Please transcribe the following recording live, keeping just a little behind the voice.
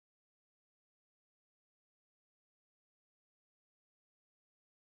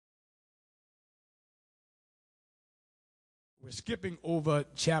We're skipping over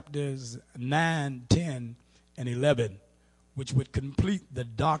chapters 9, 10, and 11, which would complete the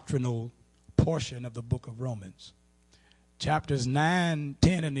doctrinal portion of the book of Romans. Chapters 9,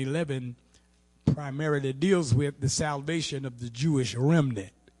 10, and 11 primarily deals with the salvation of the Jewish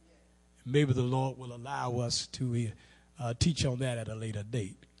remnant. Maybe the Lord will allow us to teach on that at a later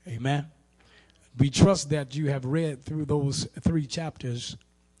date. Amen. We trust that you have read through those three chapters.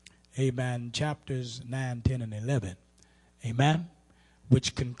 Amen. Chapters 9, 10, and 11. Amen.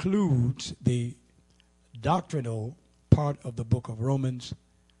 Which concludes the doctrinal part of the book of Romans.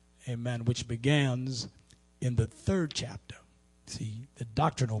 Amen. Which begins in the third chapter. See, the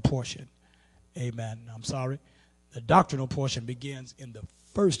doctrinal portion. Amen. I'm sorry. The doctrinal portion begins in the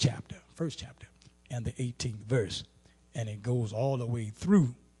first chapter, and the 18th verse. And it goes all the way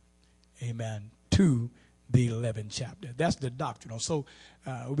through, amen, to the 11th chapter. That's the doctrinal. So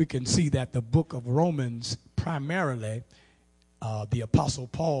we can see that the book of Romans primarily, the Apostle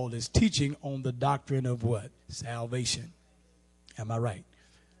Paul is teaching on the doctrine of what? Salvation. Am I right?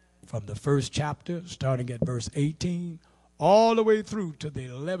 From the first chapter, starting at verse 18, all the way through to the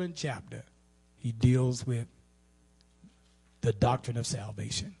 11th chapter, he deals with the doctrine of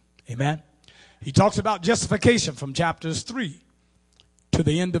salvation. Amen. He talks about justification from chapters 3 to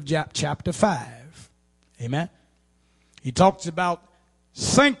the end of chapter 5. Amen. He talks about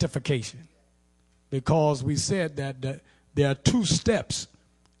sanctification because we said that there are two steps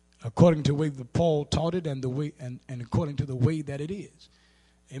according to the way that Paul taught it and the way and according to the way that it is.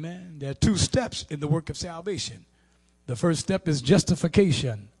 Amen. There are two steps in the work of salvation. The first step is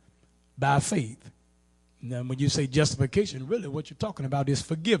justification by faith. Now, when you say justification, really what you're talking about is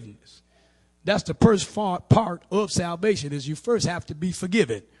forgiveness. That's the first part of salvation is you first have to be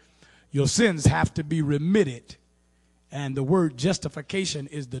forgiven. Your sins have to be remitted. And the word justification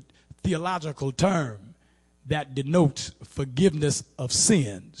is the theological term that denotes forgiveness of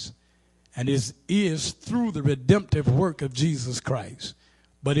sins. And is through the redemptive work of Jesus Christ.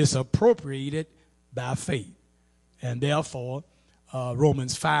 But it's appropriated by faith. And therefore,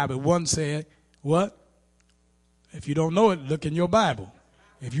 Romans 5:1 said, what? If you don't know it, look in your Bible.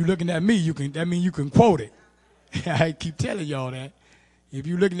 If you're looking at me, that means you can quote it. I keep telling y'all that. If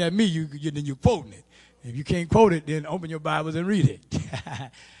you're looking at me, then you're quoting it. If you can't quote it, then open your Bibles and read it.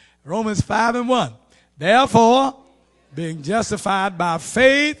 Romans 5:1. Therefore, being justified by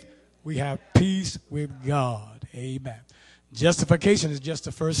faith, we have peace with God. Amen. Justification is just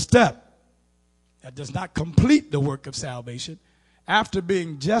the first step. That does not complete the work of salvation. After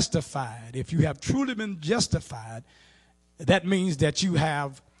being justified, if you have truly been justified, that means that you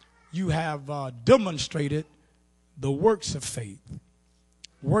have demonstrated the works of faith,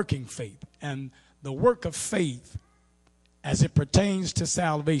 working faith. And the work of faith as it pertains to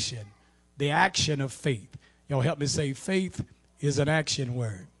salvation, the action of faith. Y'all help me say faith is an action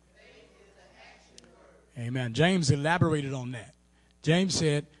word. Amen. James elaborated on that. James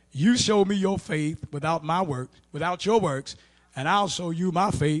said, you show me your faith without my work, without your works, and I'll show you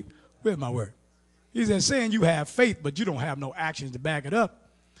my faith with my work. He said, saying you have faith, but you don't have no actions to back it up.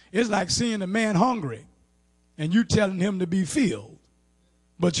 It's like seeing a man hungry, and you telling him to be filled,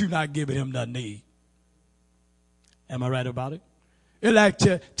 but you're not giving him nothing to eat. Am I right about it? It's like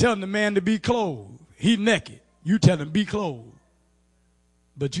telling the man to be clothed. He naked. You tell him be clothed,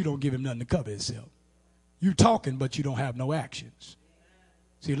 but you don't give him nothing to cover himself. You talking, but you don't have no actions.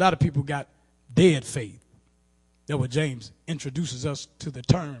 See, a lot of people got dead faith. That's what James introduces us to the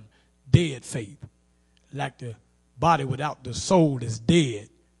term dead faith. Like the body without the soul is dead,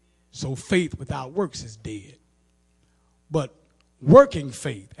 so faith without works is dead. But working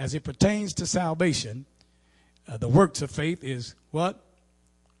faith, as it pertains to salvation, the works of faith is what?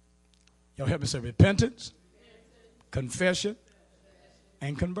 Y'all help me say repentance, confession,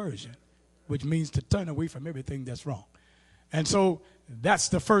 and conversion, which means to turn away from everything that's wrong. And so that's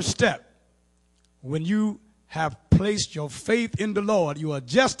the first step. When you have placed your faith in the Lord, you are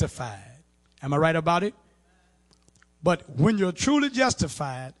justified. Am I right about it? But when you're truly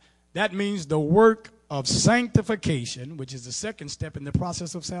justified, that means the work of sanctification, which is the second step in the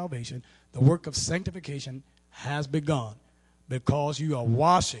process of salvation, the work of sanctification has begun because you are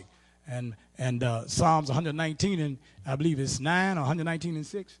washing. And Psalms 119, and I believe it's 9 or 119 and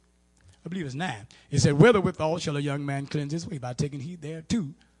 6. I believe it's 9. It said, wherewithal shall a young man cleanse his way? By taking heed thereto,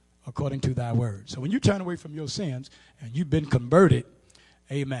 according to thy word. So when you turn away from your sins and you've been converted,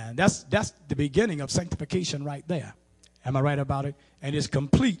 amen, that's the beginning of sanctification right there. Am I right about it? And it's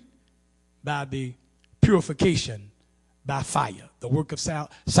complete by the purification by fire. The work of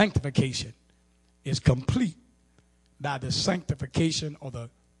sanctification is complete by the sanctification or the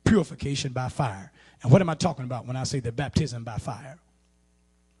purification by fire. And what am I talking about when I say the baptism by fire?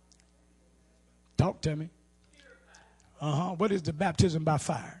 Talk to me. What is the baptism by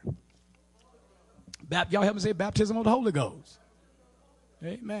fire? Y'all help me say baptism of the Holy Ghost.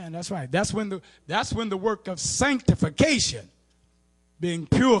 Amen. That's right. That's when the work of sanctification, being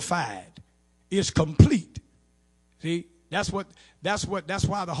purified, is complete. See, that's why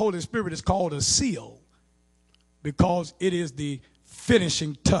the Holy Spirit is called a seal, because it is the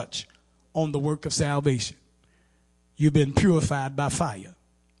finishing touch on the work of salvation. You've been purified by fire.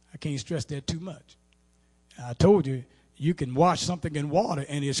 I can't stress that too much. I told you, you can wash something in water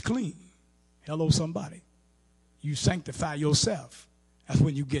and it's clean. Hello, somebody. You sanctify yourself. That's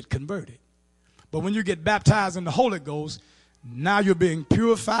when you get converted. But when you get baptized in the Holy Ghost, now you're being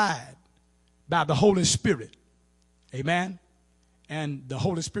purified by the Holy Spirit. Amen. And the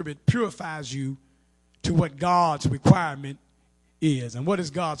Holy Spirit purifies you to what God's requirement is. And what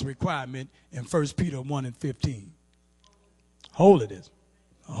is God's requirement in 1 Peter 1:15? Holiness.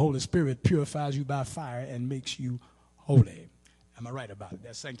 The Holy Spirit purifies you by fire and makes you holy. Am I right about it?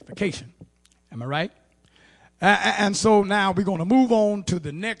 That's sanctification. Am I right? And so now we're going to move on to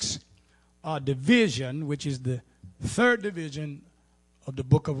the next division, which is the third division of the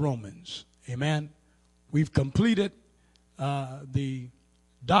book of Romans. Amen. We've completed the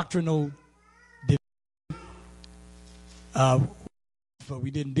doctrinal division. But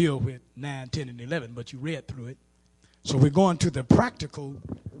we didn't deal with 9, 10, and 11, but you read through it. So we're going to the practical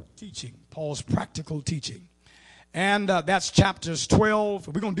teaching, Paul's practical teaching. And that's chapters 12.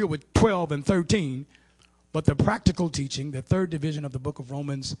 We're going to deal with 12 and 13. But the practical teaching, the third division of the book of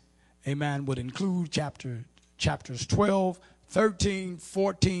Romans, amen, would include chapters 12, 13,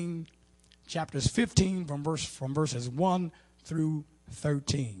 14, chapters 15 from verses 1 through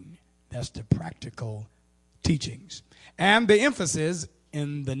 13. That's the practical teachings. And the emphasis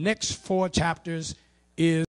in the next 4 chapters is